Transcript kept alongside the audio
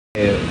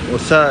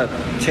What's up?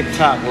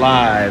 TikTok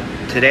Live.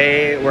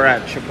 Today we're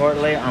at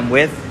Chipotle. I'm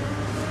with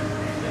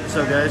What's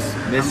up, guys?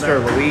 Mr.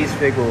 Luis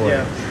Figueroa.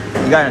 Yeah.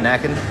 You got a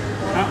napkin?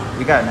 Huh?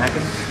 You got a napkin?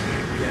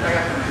 Yeah, I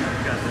got them.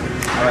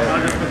 Alright.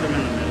 I'll just put them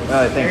in the middle.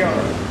 Alright, thank you.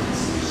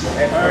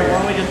 Alright,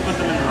 why don't we just put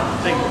them in the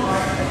thing?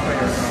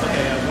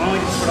 Okay, why don't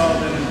we just put all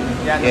of them in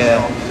the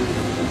Yeah.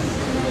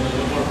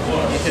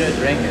 You should have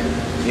drank it.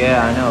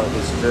 Yeah, I know.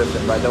 It's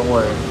dripping, but don't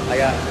worry.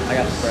 I got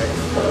Sprite.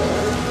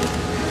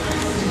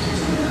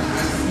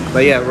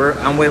 But yeah,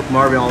 I'm with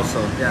Marvin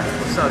also. Yeah.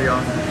 What's up,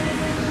 y'all?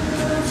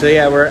 So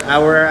yeah, we're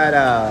at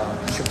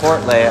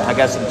Chipotle. I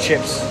got some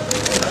chips.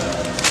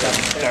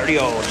 Dirty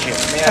old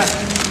chips. Yeah.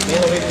 Me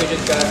and Luis, we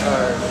just got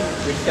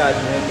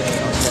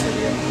drinking on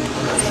Sunday.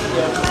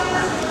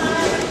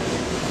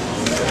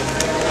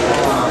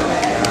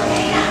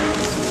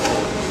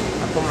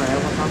 I put my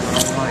headphones on.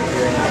 I don't want to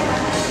hear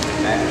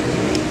any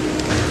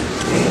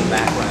in the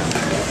background.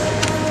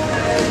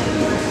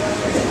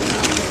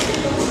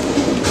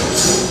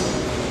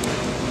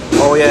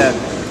 Oh yeah.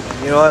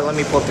 You know what? Let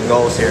me put the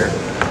goals here.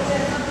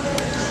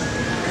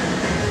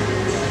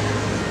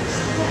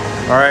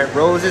 All right,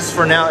 roses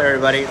for now,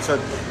 everybody. So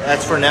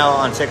that's for now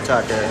on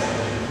TikTok here.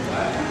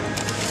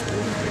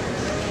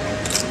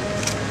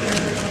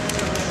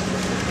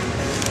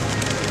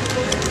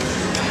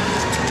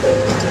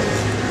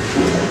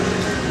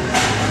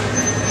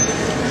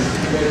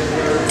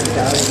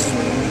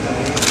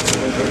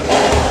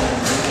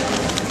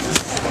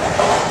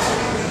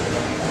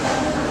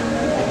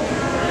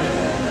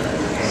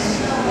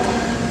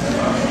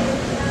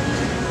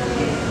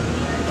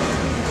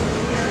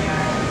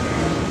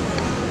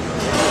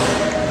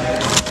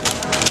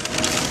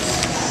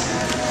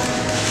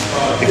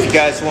 If you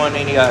guys want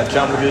any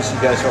jumbo juice, you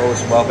guys are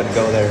always welcome to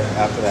go there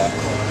after that.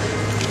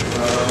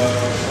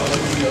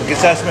 I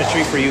guess that's my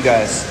treat for you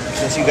guys,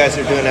 since you guys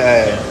are doing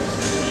a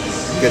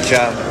good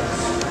job.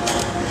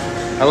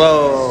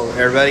 Hello,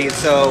 everybody.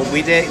 So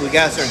we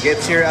got some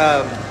gifts here,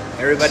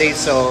 everybody.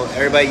 So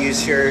everybody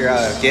use your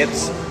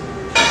gifts.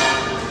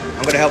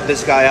 I'm gonna help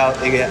this guy out,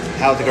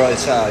 how to grow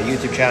his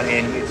YouTube channel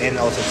and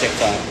also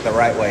TikTok the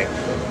right way.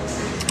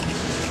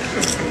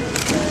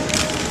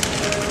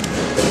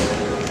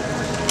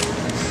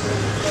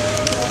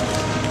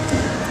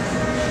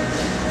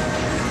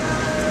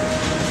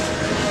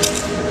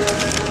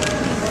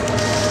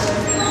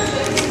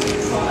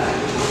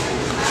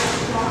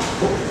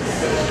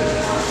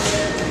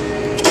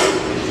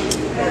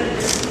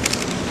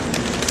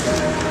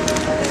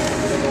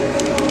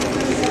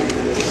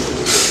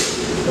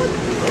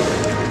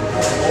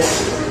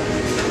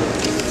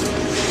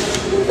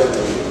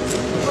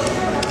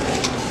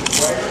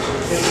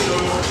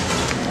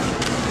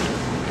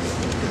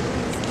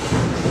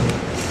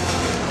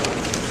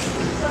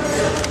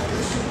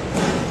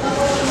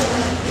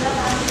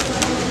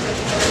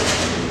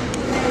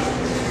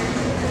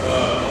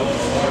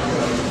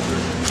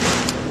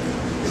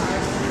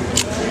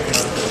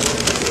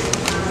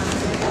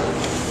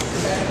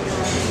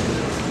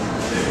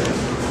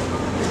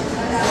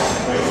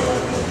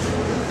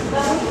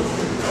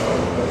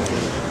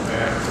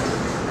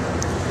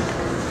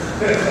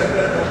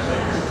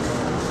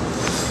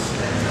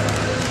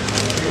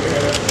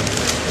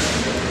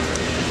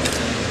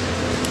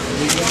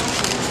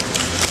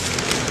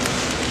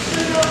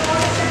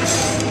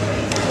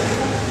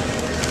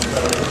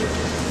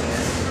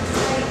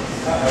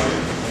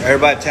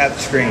 Everybody tap the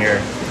screen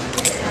here.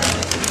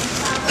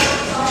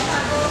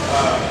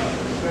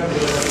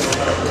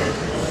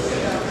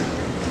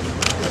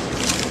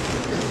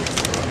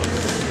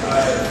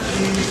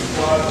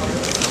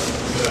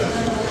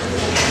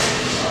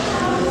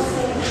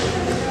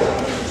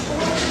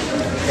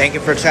 Thank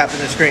you for tapping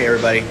the screen,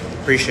 everybody.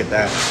 Appreciate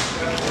that.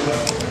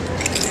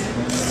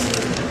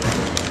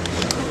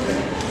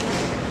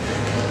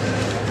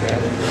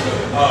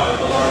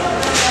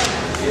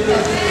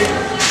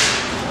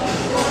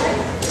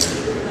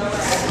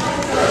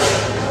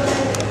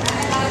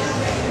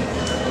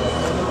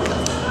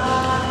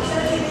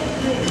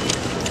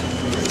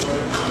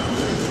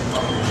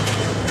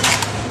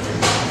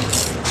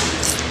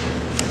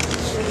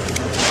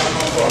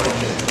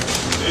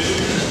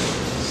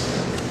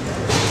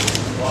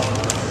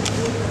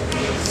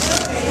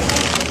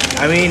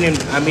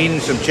 I'm eating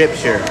some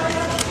chips here.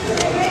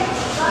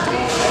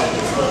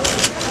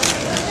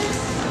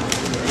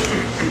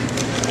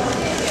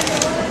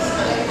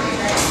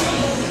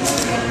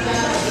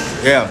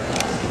 Yeah.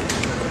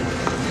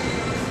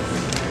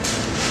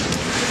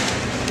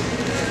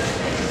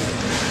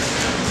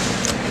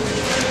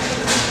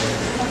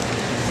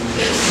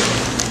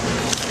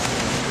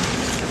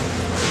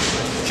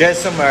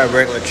 Just some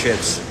regular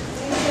chips.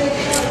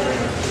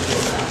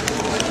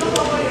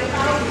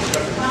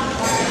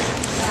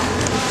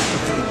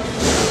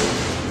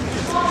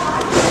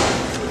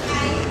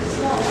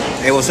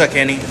 Hey, what's up,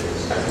 Kenny?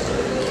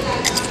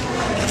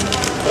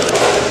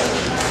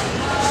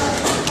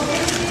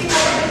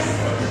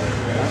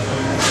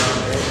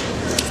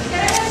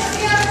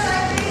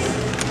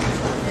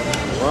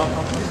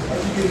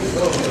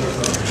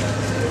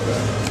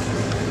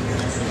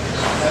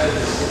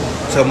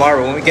 So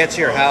Marvin, when we get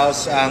to your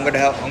house, I'm gonna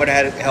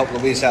help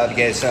Luis out to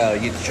get his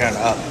YouTube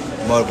channel up,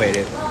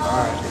 motivated.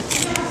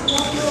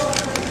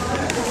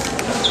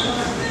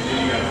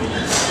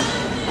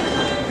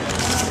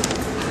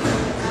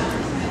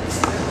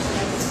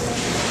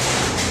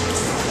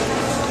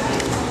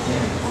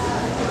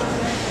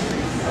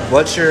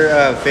 What's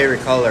your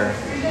favorite color?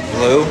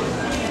 Blue?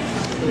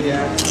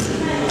 Yeah.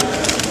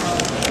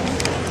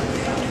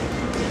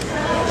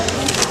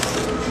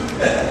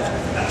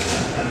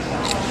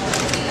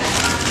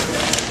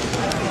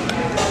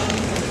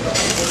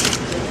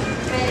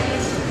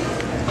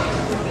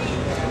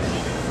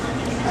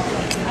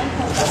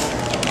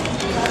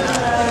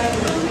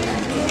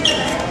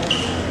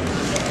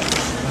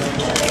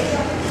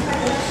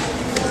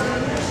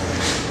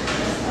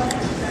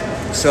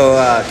 So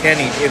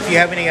Kenny, if you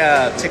have any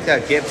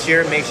TikTok gifts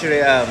here, make sure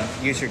to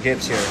use your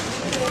gifts here.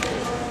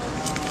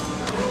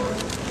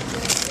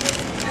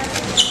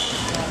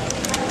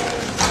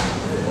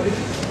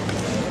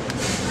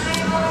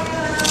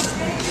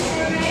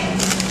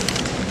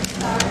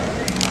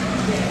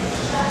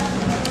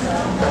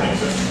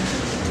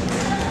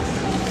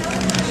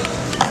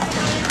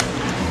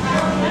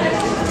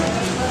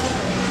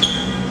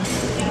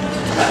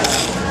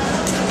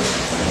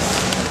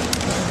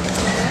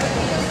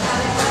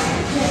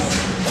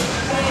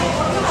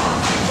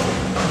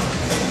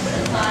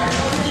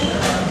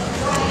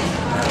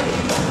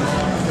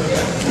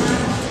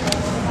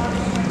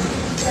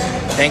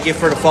 Thank you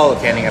for the follow,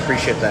 Kenny. I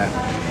appreciate that.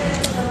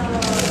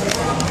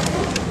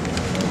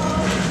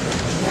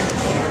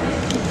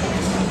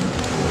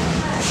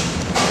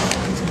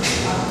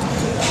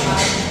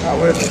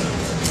 How is it?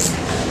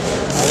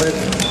 How is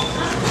it?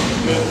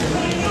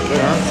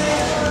 Good, huh?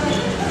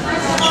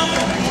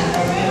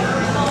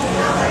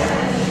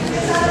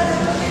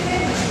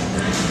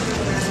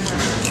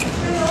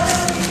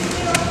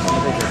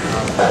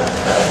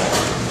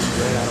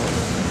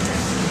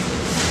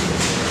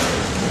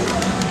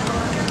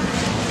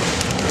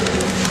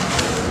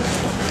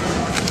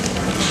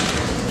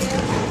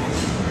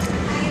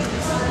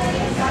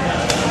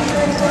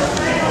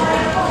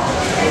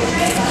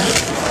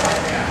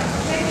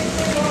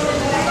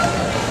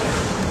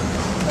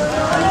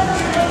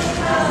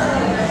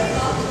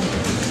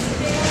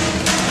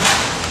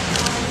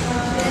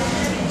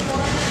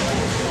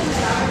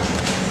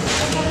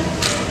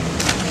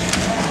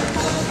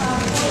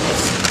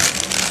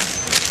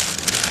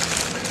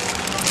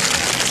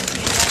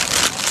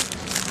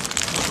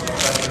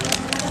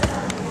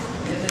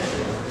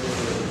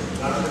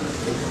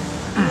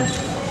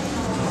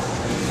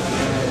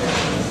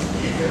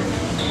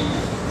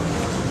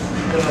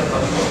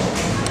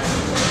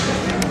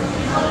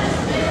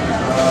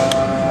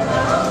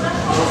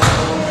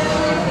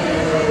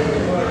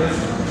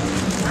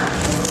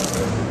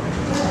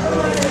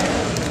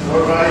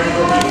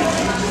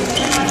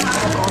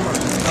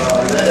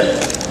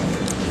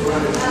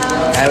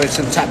 Having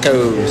some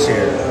tacos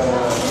here.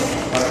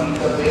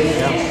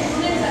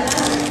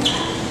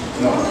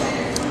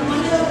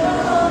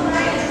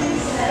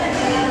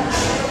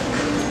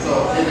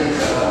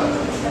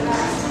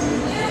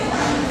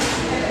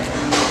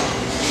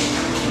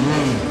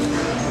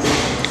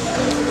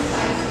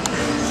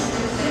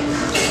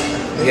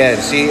 Yeah,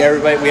 see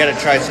everybody, we had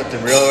to try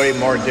something really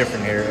more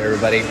different here,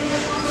 everybody.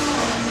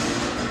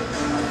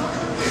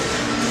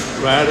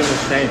 Rather than the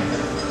same.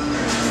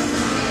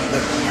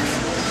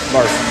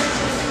 Marvin.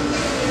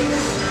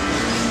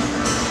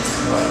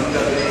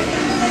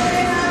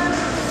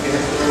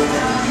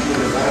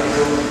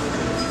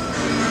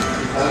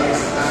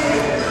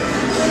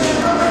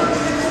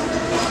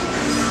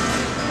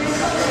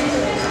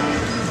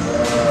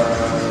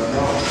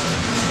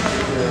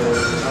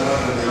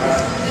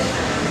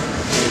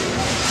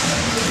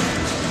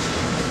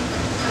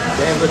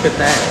 Damn, look at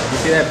that. You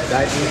see that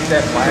guy? You see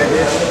that fire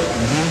there?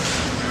 Mm-hmm.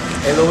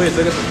 Hey, Luis,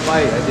 look at the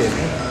fire I did.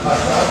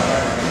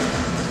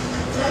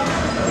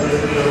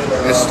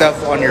 There's stuff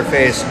on your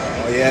face.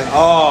 Oh, yeah.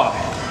 Oh.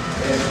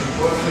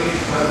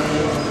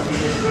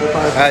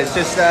 It's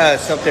just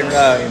something,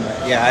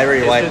 yeah, I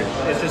really like it.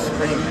 It's just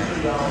cream.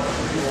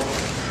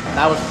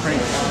 That was cream.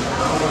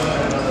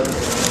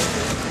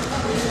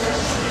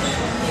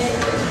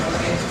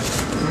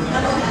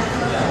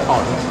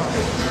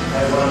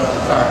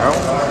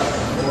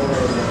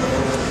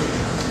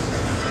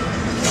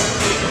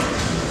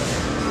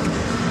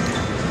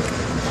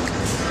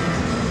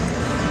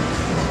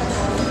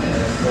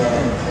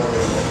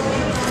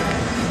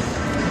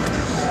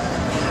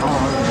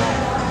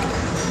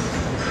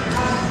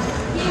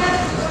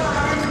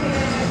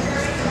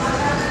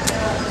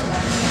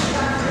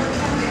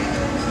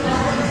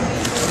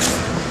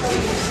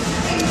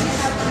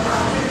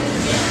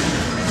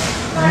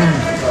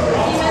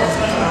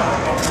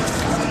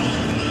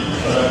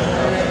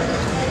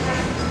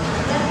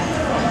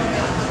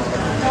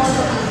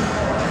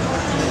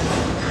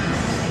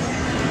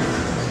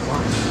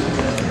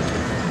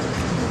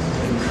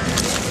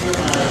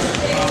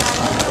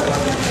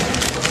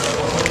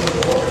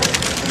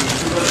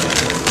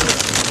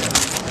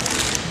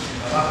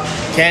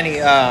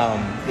 Kenny,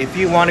 if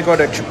you want to go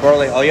to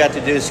Chipotle, all you have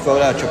to do is go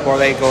to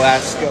Chipotle, go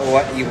ask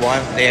what you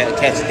want. They have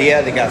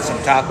quesadilla, they got some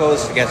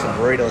tacos, they got some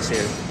burritos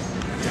here.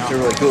 They're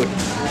really good.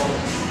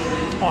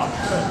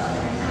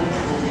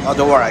 Oh,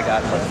 don't worry, I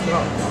got it.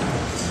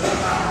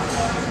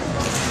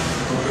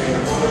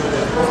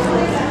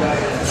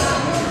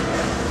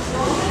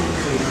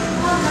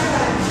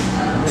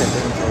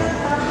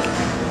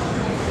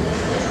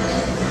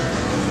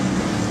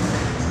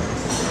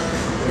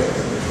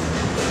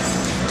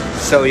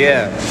 So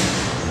yeah.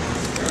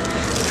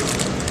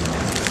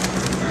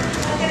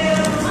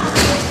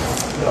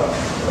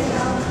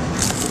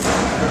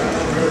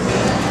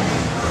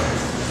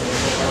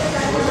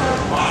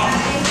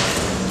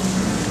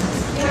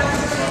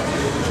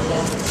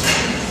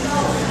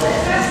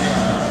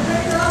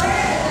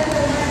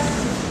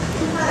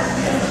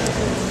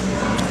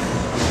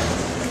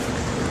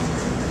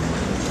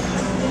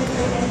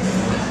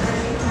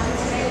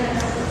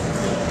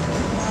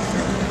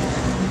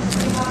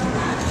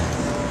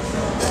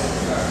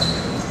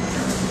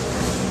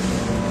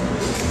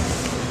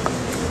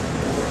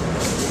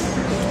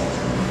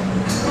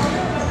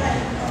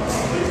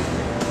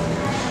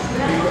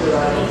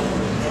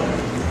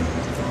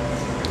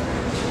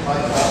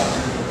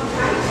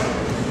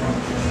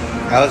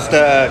 How's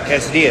the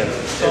quesadilla?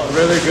 It's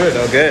really good.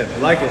 So good. I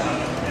like it.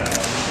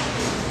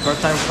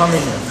 First time coming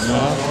here.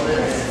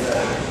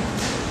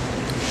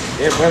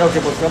 Es bueno que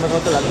buscamos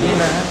otra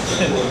latina.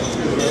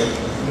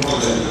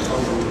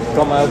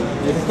 Como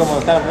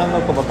están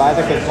hablando, como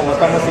parece que como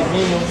estamos sin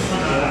niños.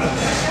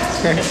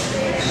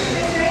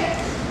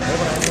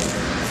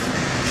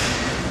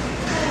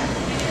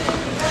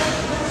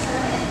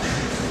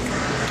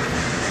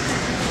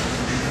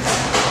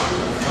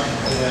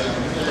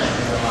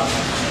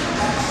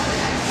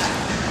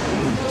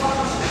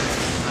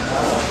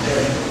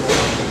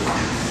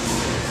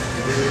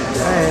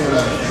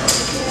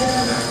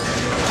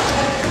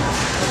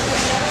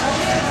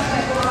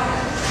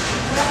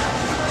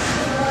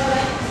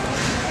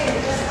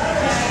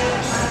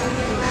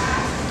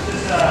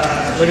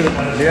 Look at the,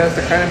 yeah, that's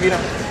the kind of beat up.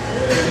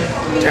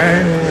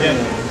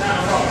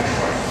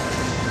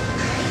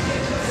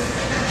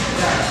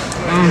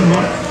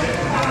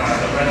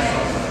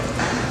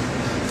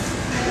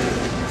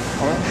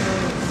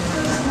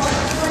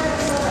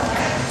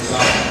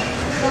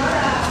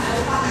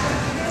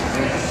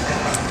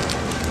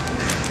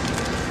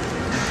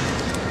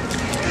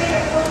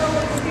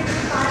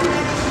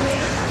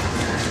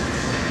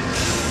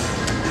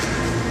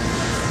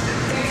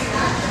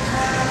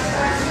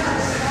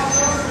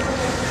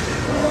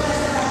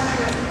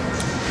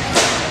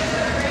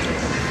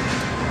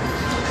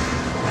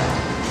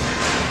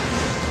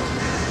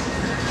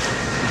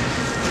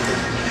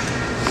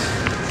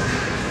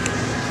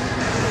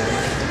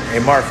 Hey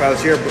Marv,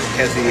 how's your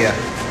quesadilla?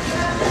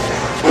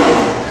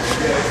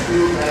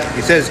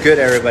 He says good,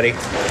 everybody.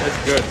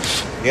 It's good.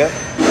 Yep.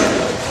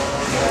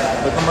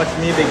 Look how much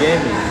meat they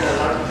gave me.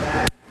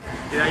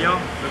 Yeah, yo,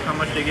 look how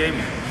much they gave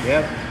me.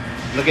 Yep.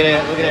 Look at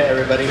it,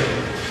 everybody.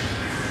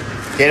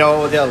 Get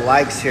all the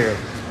likes here.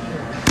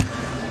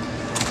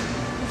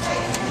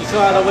 You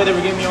saw the way they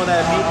were giving me all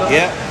that meat though?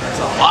 Yeah. That's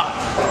a lot.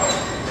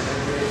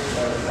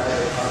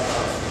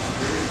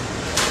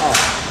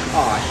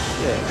 Oh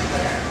shit.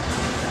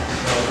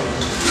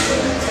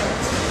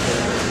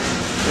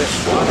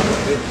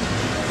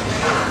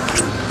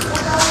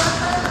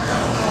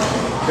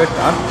 Good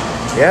done.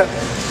 Yep.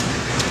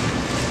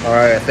 All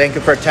right. Thank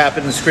you for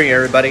tapping the screen,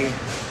 everybody.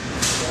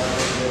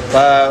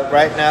 But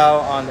right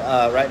now,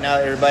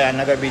 everybody, I'm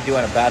not gonna be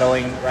doing a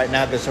battling right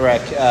now because we're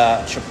at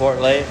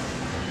Chipotle.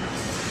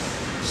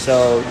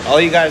 So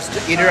all you guys,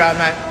 either I'm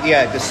not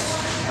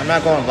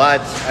going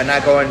live. I'm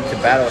not going to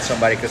battle with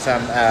somebody because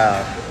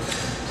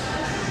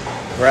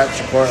we're at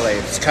Chipotle.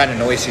 It's kind of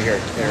noisy here,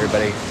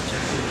 everybody.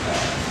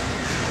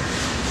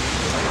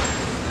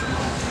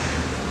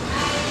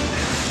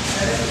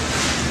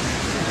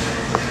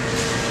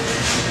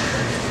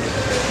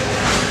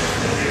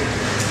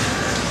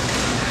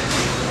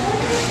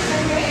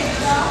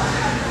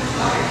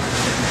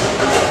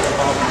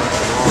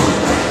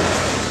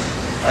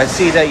 I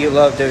see that you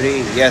love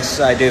WWE. Yes,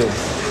 I do,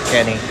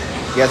 Kenny.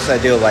 Yes, I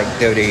do like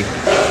WWE.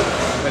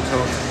 Let's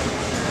hope.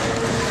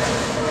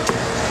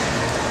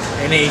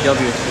 And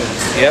AEW too.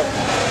 Yep.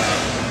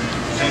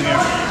 Same here.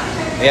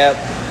 Yep.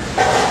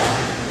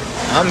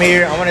 I'm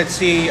here. I want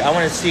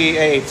to see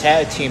a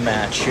tag team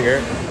match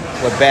here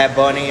with Bad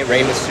Bunny,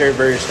 Rey Mysterio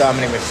versus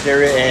Dominic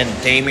Mysterio, and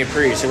Damian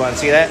Priest. You want to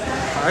see that?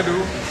 I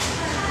do.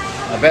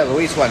 I bet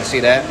Luis wants to see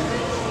that.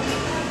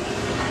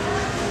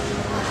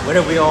 What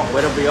if we all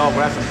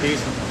grab some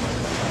pizza?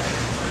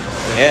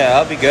 Yeah,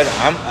 that'll be good.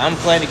 I'm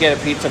planning to get a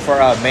pizza for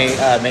May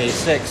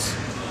 6th.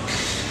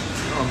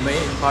 Oh,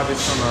 probably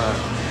some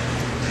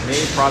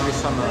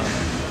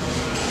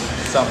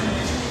something.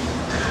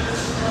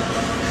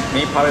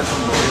 Probably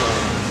some burger.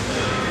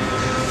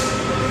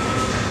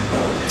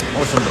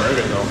 Or some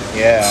burger though.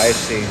 Yeah, I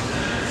see.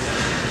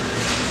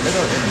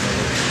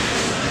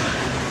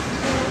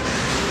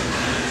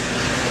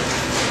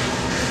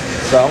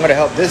 So I'm gonna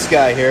help this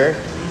guy here.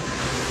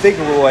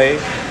 Figueroa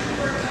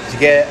to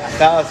get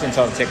thousands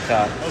on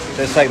TikTok.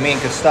 Just like me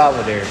and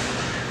Gustavo there.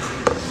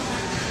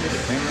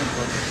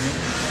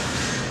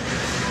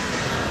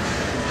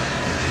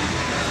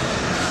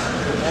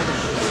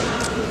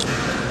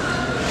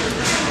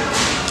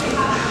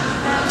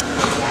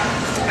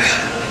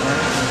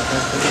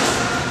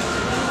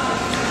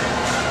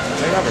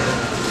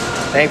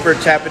 Thanks for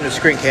tapping the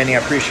screen, Kenny. I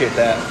appreciate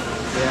that.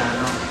 Yeah, I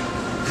know.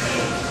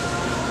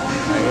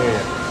 I hear you.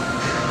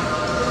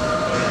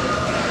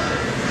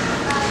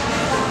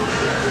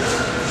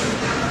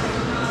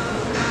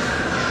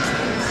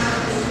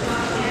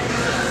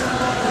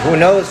 Who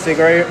knows,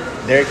 Figueroa?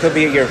 There could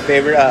be your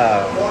favorite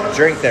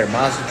drink there,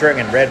 Monster Drink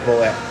and Red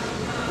Bull at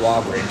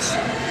Walgreens.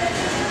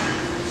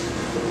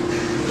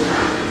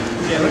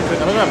 Yeah, I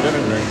don't have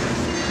different drink.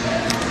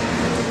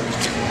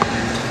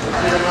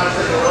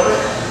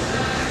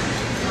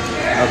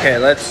 Okay,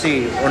 let's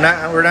see. We're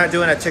not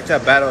doing a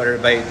TikTok battle,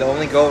 everybody. The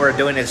only goal we're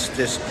doing is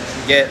just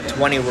get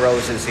 20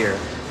 roses here.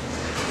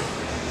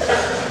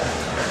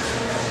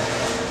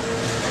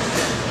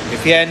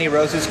 If you had any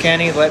roses,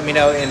 Kenny, let me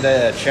know in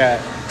the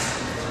chat.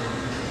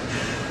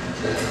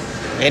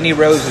 Any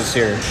roses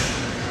here?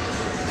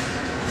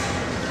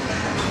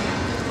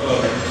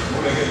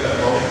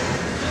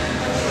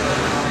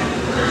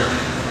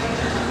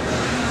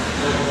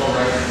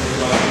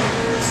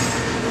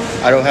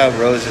 I don't have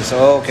roses.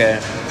 Oh, okay.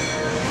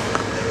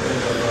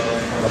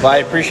 But I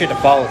appreciate the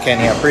follow,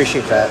 Kenny. I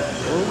appreciate that.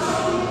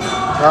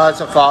 No, it's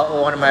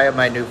one of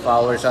my new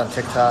followers on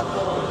TikTok.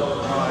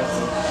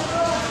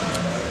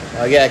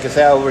 Oh yeah, because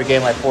I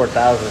overgained like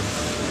 4,000.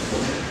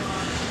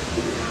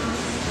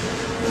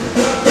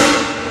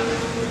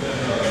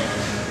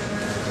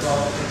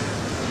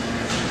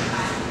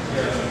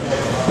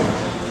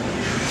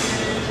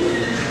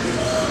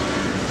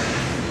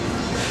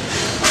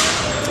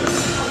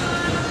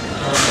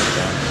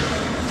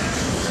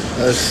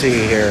 Let's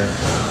see here.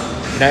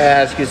 Can I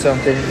ask you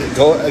something?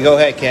 Go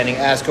ahead, Kenny.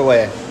 Ask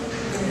away.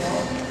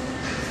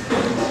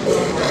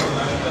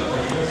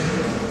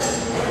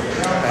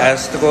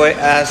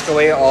 Ask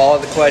away all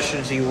the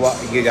questions you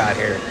got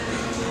here.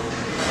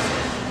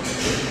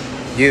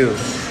 You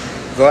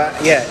go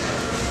out, yeah.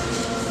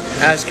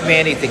 Ask me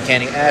anything,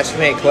 Kenny. Ask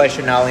me a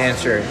question, I'll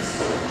answer it.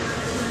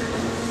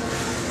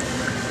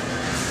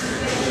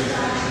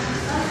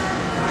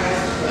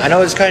 I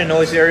know it's kind of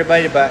noisy,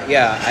 everybody, but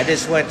yeah, I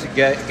just went to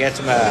get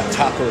some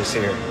tacos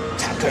here.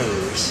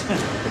 Tacos.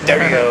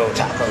 There you go,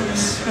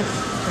 tacos.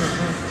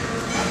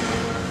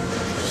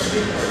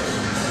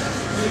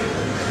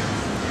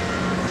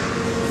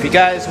 If you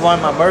guys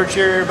want my merch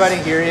here, everybody,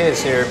 here it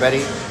is, here, everybody.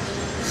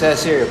 It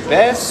says here,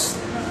 best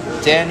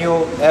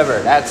Daniel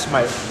ever. That's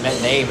my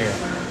name here.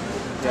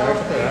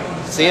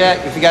 See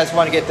that? If you guys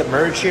want to get the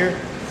merch here,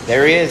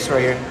 there he is,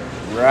 right here,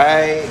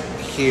 right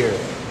here.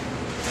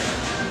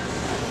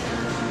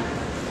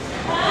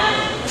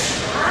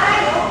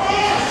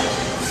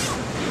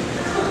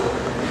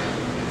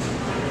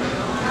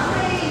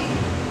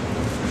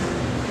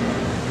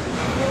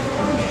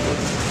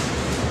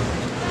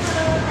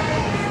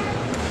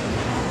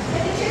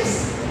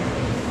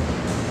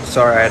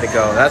 Sorry, I had to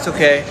go. That's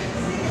okay.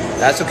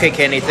 That's okay,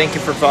 Kenny. Thank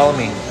you for following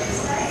me.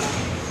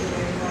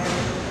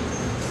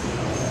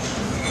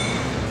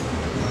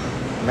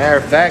 Matter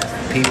of fact,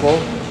 people,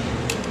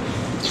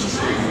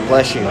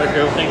 bless you.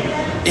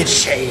 It's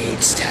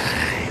shades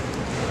time.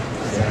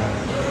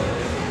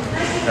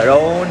 Put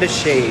on the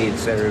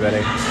shades,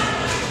 everybody.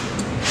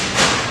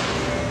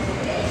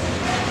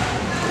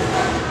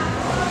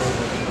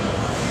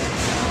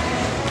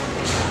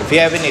 If you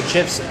have any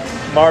chips,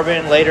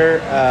 Marvin,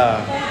 later,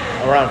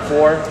 around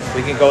 4,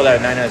 we can go to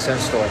that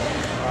 99-cent store. I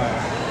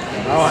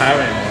don't have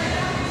any more.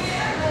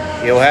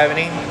 You don't have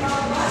any?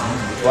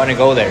 You want to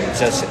go there?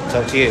 It's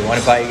up to you. You want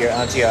to buy your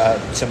auntie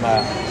some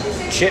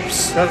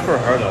chips? That's for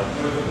her though.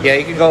 Yeah,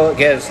 you can go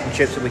get us some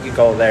chips and we can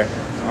go there.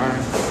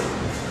 Alright.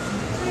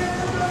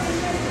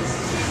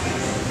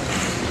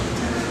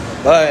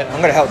 But I'm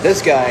going to help this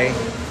guy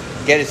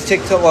get his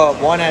TikTok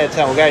one at a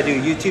time. We got to do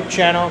a YouTube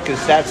channel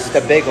because that's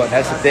the big one.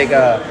 That's the big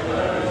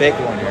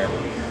one here.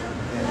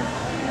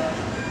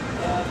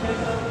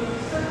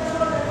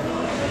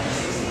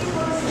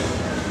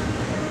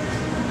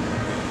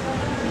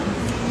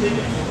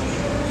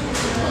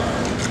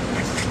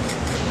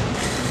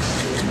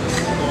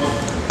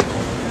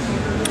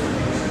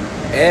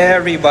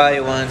 Everybody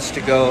wants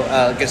to go,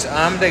 because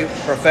I'm the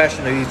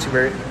professional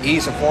YouTuber,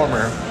 he's a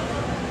former.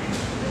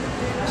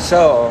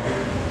 So,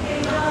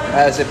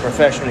 as a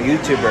professional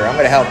YouTuber, I'm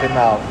going to help him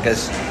out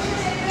because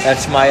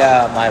that's my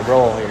my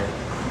role here.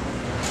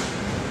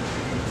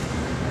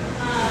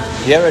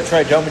 You ever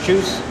try Jamba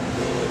Juice?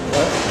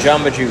 What?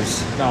 Jamba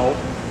Juice. No.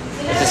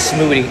 It's a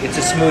smoothie. It's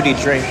a smoothie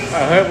drink.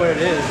 I heard what it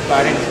is, but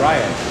I didn't try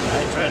it.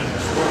 I tried it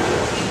before.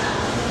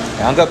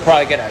 Yeah, I'm going to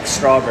probably get a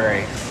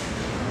strawberry.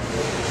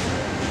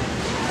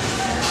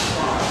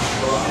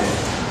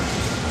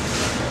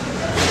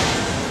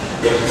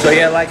 So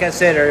yeah, like I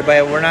said,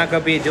 everybody, we're not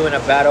going to be doing a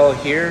battle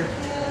here.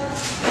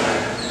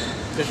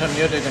 There's some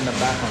music in the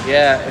background.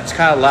 Yeah, it's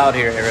kind of loud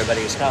here,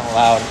 everybody. It's kind of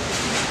loud.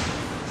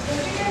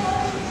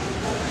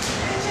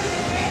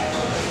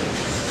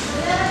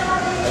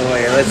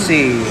 Anyway, let's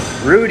see.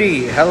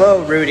 Rudy.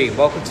 Hello, Rudy.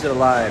 Welcome to the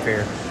live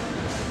here.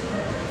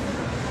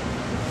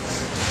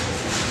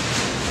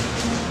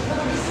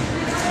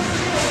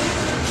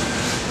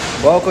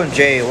 Welcome,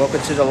 Jay.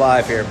 Welcome to the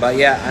live here. But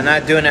yeah, I'm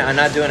not doing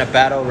a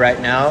battle right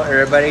now,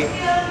 everybody.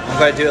 I'm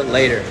gonna do it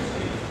later.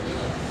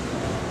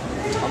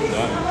 I'm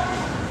done.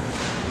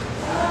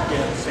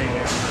 Yeah, same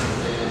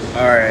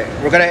here. All right,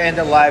 we're gonna end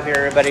the live here,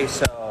 everybody.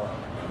 So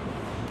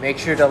make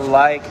sure to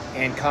like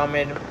and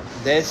comment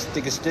this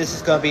because this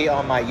is gonna be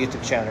on my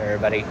YouTube channel,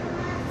 everybody.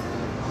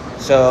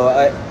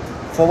 So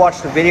for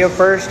watch the video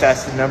first,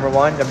 that's the number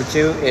one. Number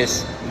two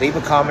is leave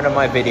a comment on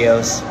my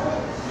videos,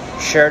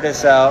 share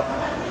this out,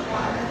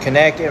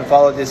 connect and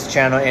follow this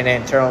channel, and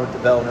then turn on the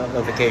bell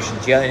notifications.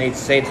 You got anything to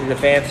say to the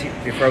fans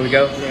before we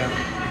go? Yeah.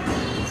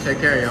 Take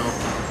care, y'all.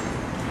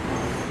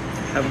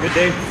 Have a good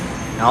day.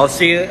 I will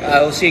see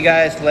you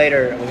guys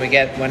later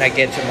when I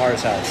get to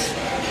Mars' house.